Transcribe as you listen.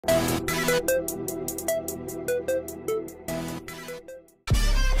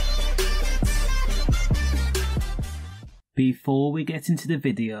Before we get into the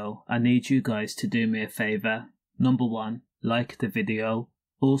video, I need you guys to do me a favour. Number 1, like the video.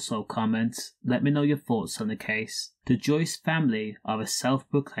 Also comment, let me know your thoughts on the case. The Joyce family are a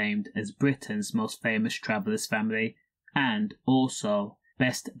self-proclaimed as Britain's most famous travellers family, and also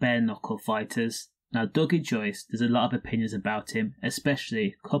best bare knuckle fighters. Now Dougie Joyce, there's a lot of opinions about him,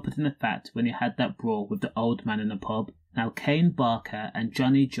 especially coupled in the fact when he had that brawl with the old man in the pub. Now Kane Barker and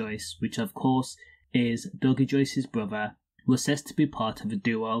Johnny Joyce, which of course is Dougie Joyce's brother, were said to be part of a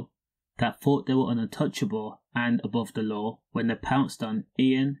duo that thought they were untouchable and above the law when they pounced on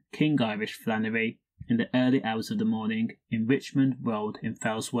Ian King Irish Flannery in the early hours of the morning in Richmond Road in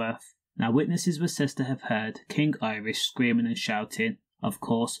Fellsworth. Now witnesses were said to have heard King Irish screaming and shouting, of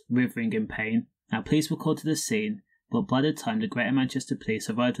course writhing in pain. Now police were called to the scene, but by the time the Greater Manchester Police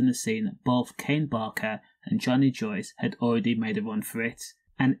arrived on the scene, both Kane Barker and Johnny Joyce had already made a run for it.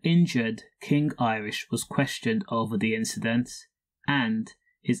 An injured King Irish was questioned over the incident, and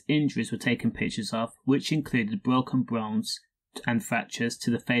his injuries were taken pictures of, which included broken bones and fractures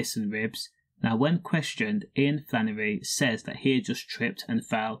to the face and ribs. Now when questioned, Ian Flannery says that he had just tripped and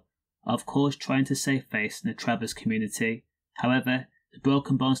fell, of course trying to save face in the Travers community. However, the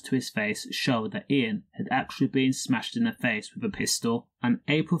broken bones to his face showed that Ian had actually been smashed in the face with a pistol. On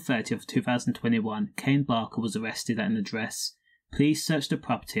April 30th, 2021, Kane Barker was arrested at an address. Police searched the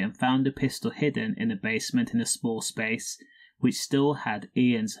property and found the pistol hidden in the basement in a small space, which still had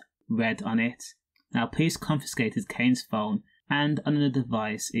Ian's red on it. Now police confiscated Kane's phone, and on the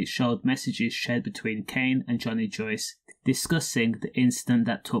device it showed messages shared between Kane and Johnny Joyce discussing the incident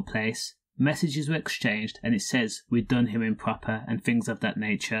that took place. Messages were exchanged and it says "we done him improper" and things of that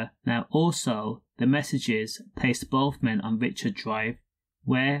nature. Now also the messages placed both men on Richard Drive,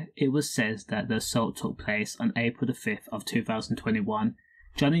 where it was said that the assault took place on April the 5th of 2021.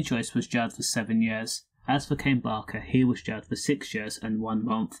 Johnny Joyce was jailed for 7 years. As for Kane Barker, he was jailed for 6 years and 1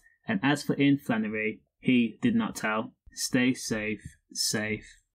 month. And as for Ian Flannery, he did not tell. Stay safe.